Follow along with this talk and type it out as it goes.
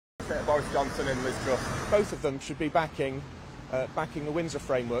Boris Johnson and Liz Truss? Both of them should be backing the Windsor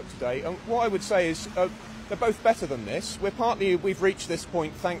framework today. And what I would say is they're both better than this. We've reached this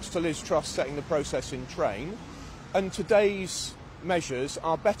point thanks to Liz Truss setting the process in train, and today's measures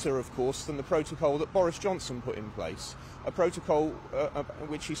are better, of course, than the protocol that Boris Johnson put in place, a protocol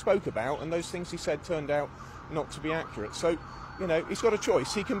which he spoke about, and those things he said turned out not to be accurate. So, you know, he's got a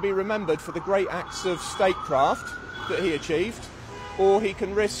choice. He can be remembered for the great acts of statecraft that he achieved, or he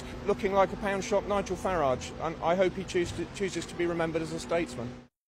can risk looking like a pound shop Nigel Farage, and I hope he chooses to be remembered as a statesman.